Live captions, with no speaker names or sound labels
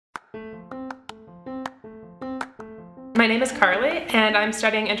My name is Carly, and I'm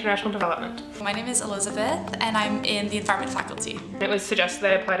studying international development. My name is Elizabeth, and I'm in the environment faculty. It was suggested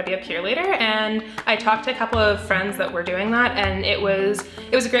that I apply to be a peer leader, and I talked to a couple of friends that were doing that, and it was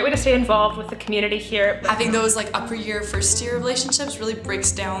a great way to stay involved with the community here. Having those upper year, first year relationships really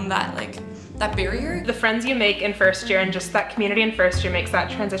breaks down that barrier. The friends you make in first year and just that community in first year makes that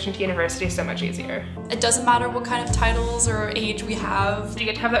transition to university so much easier. It doesn't matter what kind of titles or age we have. You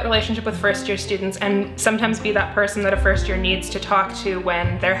get to have that relationship with first year students and sometimes be that person that a first year needs to talk to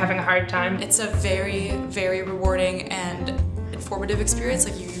when they're having a hard time. It's a very, very rewarding and informative experience.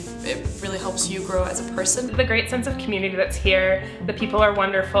 It really helps you grow as a person. The great sense of community that's here, the people are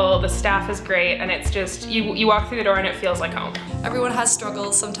wonderful, the staff is great, and it's just, you walk through the door and it feels like home. Everyone has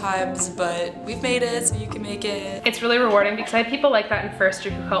struggles sometimes, but we've made it, so you can make it. It's really rewarding because I had people like that in first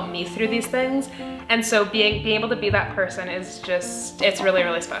year who helped me through these things, and so being able to be that person is just, it's really,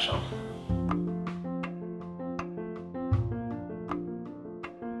 really special.